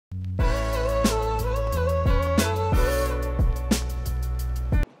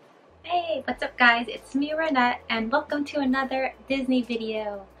What's up guys, it's me Renette and welcome to another Disney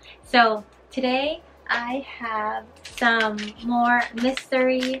video. So today I have some more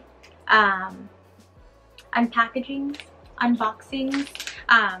mystery unpackagings, unboxings,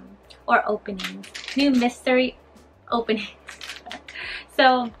 or openings. New mystery openings.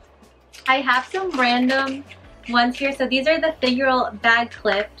 So I have some random ones here. So these are the Figural Bag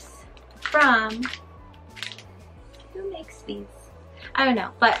Clips from, who makes these? I don't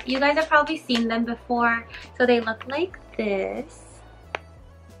know, but you guys have probably seen them before. So they look like this.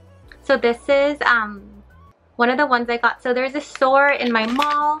 So this is one of the ones I got. So there's a store in my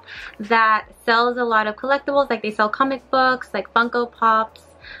mall that sells a lot of collectibles, like they sell comic books, like Funko Pops.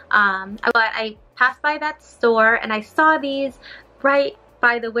 But I passed by that store and I saw these right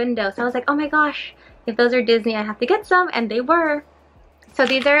by the window. So I was like, oh my gosh, if those are Disney, I have to get some, and they were. So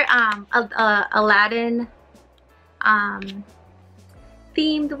these are Aladdin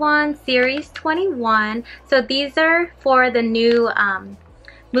themed one, series 21. So these are for the new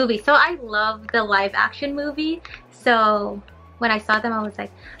movie. So I love the live action movie, so when I saw them I was like,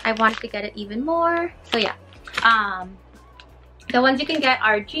 I wanted to get it even more. So yeah, the ones you can get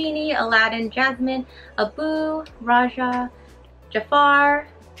are Genie, Aladdin, Jasmine, Abu, Raja, Jafar,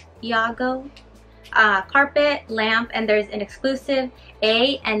 Iago, Carpet, Lamp, and there's an exclusive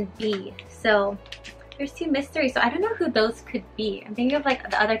A and B. So there's two mysteries, so I don't know who those could be. I'm thinking of like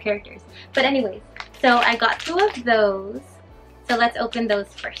the other characters. But anyways, so I got two of those. So let's open those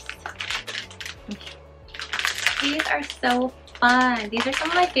first. Okay. These are so fun. These are some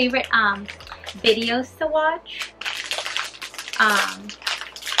of my favorite videos to watch.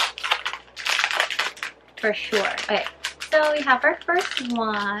 For sure. Okay, so we have our first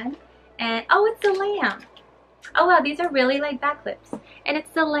one. And oh, it's a lamp. Oh wow, these are really like back clips. And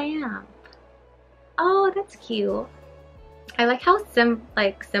it's the lamp. Oh, that's cute. I like how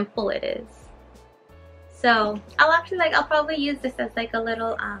simple it is. So I'll probably use this as like a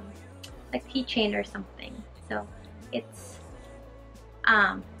little like keychain or something. So it's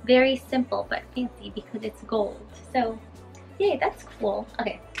very simple but fancy because it's gold. So yay, that's cool.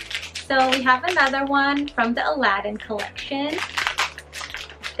 Okay, so we have another one from the Aladdin collection.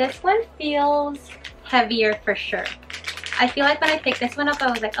 This one feels heavier for sure. I feel like when I picked this one up, I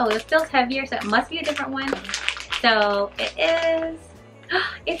was like, oh, it feels heavier, so it must be a different one. So it is,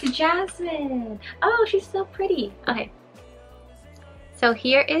 it's Jasmine. Oh, she's so pretty. Okay. So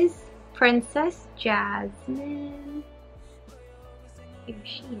here is Princess Jasmine. Here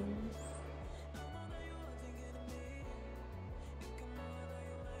she is.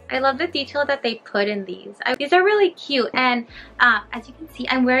 I love the detail that they put in these. These are really cute, and as you can see,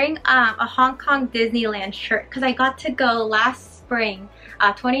 I'm wearing a Hong Kong Disneyland shirt because I got to go last spring,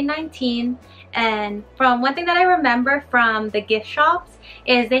 2019, and from one thing that I remember from the gift shops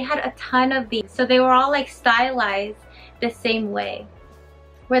is they had a ton of these. So they were all like stylized the same way,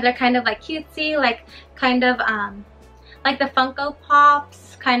 where they're kind of like cutesy, like kind of like the Funko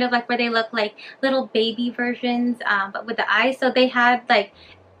Pops, kind of like where they look like little baby versions, but with the eyes. So they had like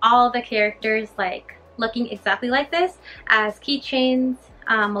all the characters like looking exactly like this as keychains,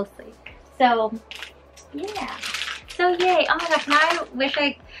 mostly. So yeah, so yay. Oh my gosh, now I wish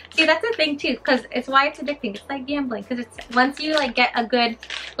I see. That's the thing too, because it's why it's addicting. It's like gambling, because it's once you like get a good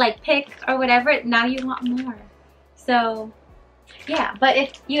like pick or whatever, now you want more. So yeah, but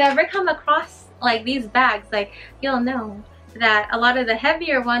if you ever come across like these bags, like you'll know that a lot of the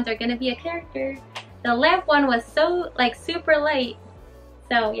heavier ones are gonna be a character. The lamp one was so like super light.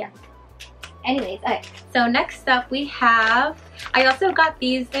 So yeah, anyways, okay, so next up we have, I also got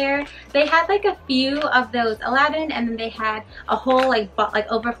these there. They had like a few of those Aladdin, and then they had a whole like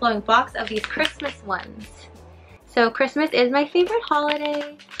overflowing box of these Christmas ones. So Christmas is my favorite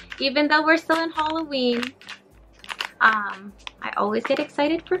holiday, even though we're still in Halloween. I always get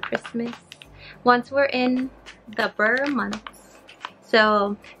excited for Christmas once we're in the Burr months.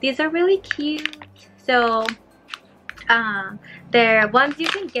 So these are really cute. So the ones you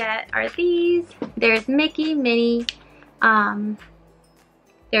can get are these. There's Mickey, Minnie,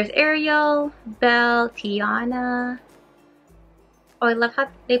 there's Ariel, Belle, Tiana. Oh, I love how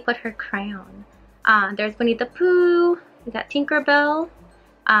they put her crown. There's Winnie the Pooh, we got Tinkerbell,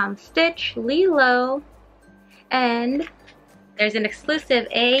 Stitch, Lilo, and there's an exclusive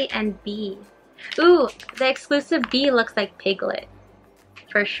A and B. Ooh, the exclusive B looks like Piglet,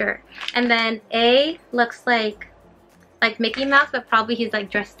 for sure. And then A looks like Mickey Mouse, but probably he's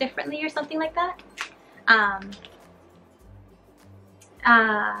like dressed differently or something like that. I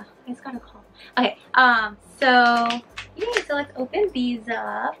just got a call. Okay, so yay, so let's open these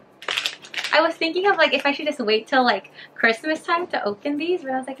up. I was thinking of like if I should just wait till like Christmas time to open these,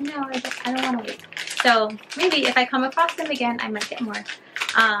 but I was like, no, I don't want to wait. So maybe if I come across them again, I might get more.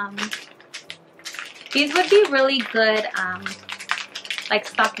 These would be really good like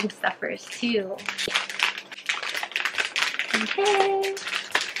stocking stuffers too. Okay.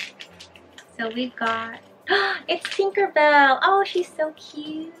 So we got, it's Tinkerbell. Oh, she's so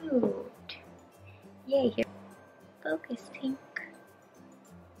cute. Yay, here. Focus, Tink.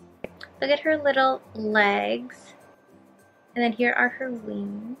 Look at her little legs. And then here are her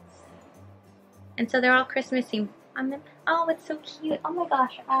wings. And so they're all Christmas themed. Oh, it's so cute. Oh my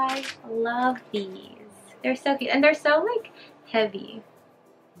gosh, I love these. They're so cute. And they're so like heavy.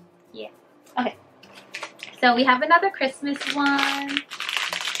 Yeah. Okay. So we have another Christmas one.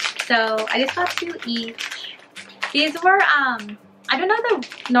 So I just got 2 each. These were I don't know the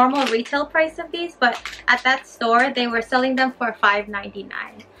normal retail price of these, but at that store they were selling them for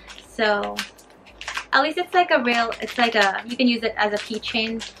 $5.99. So at least it's like a real, it's like a, you can use it as a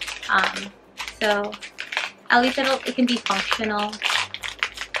keychain. So at least it can be functional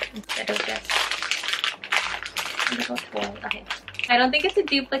instead of just a little toy. Okay. I don't think it's a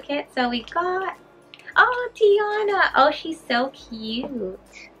duplicate, so we got, oh, Tiana. Oh, she's so cute.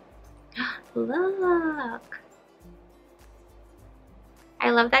 Look. I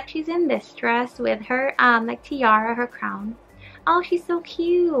love that she's in this dress with her like tiara, her crown. Oh, she's so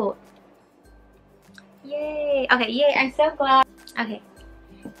cute. Yay. Okay, yay. I'm so glad. Okay.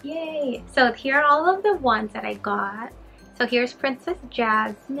 Yay. So here are all of the ones that I got. So here's Princess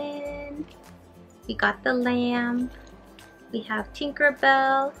Jasmine. We got the lamb. We have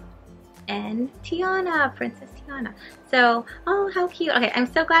Tinkerbell and Tiana, Princess Tiana. So, oh, how cute. Okay,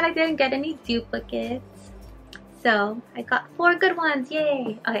 I'm so glad I didn't get any duplicates. So I got 4 good ones.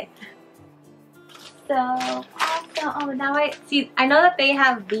 Yay. Okay. So awesome. Oh, now I see, I know that they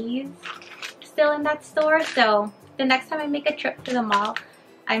have these still in that store. So the next time I make a trip to the mall,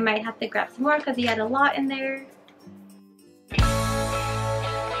 I might have to grab some more because he had a lot in there.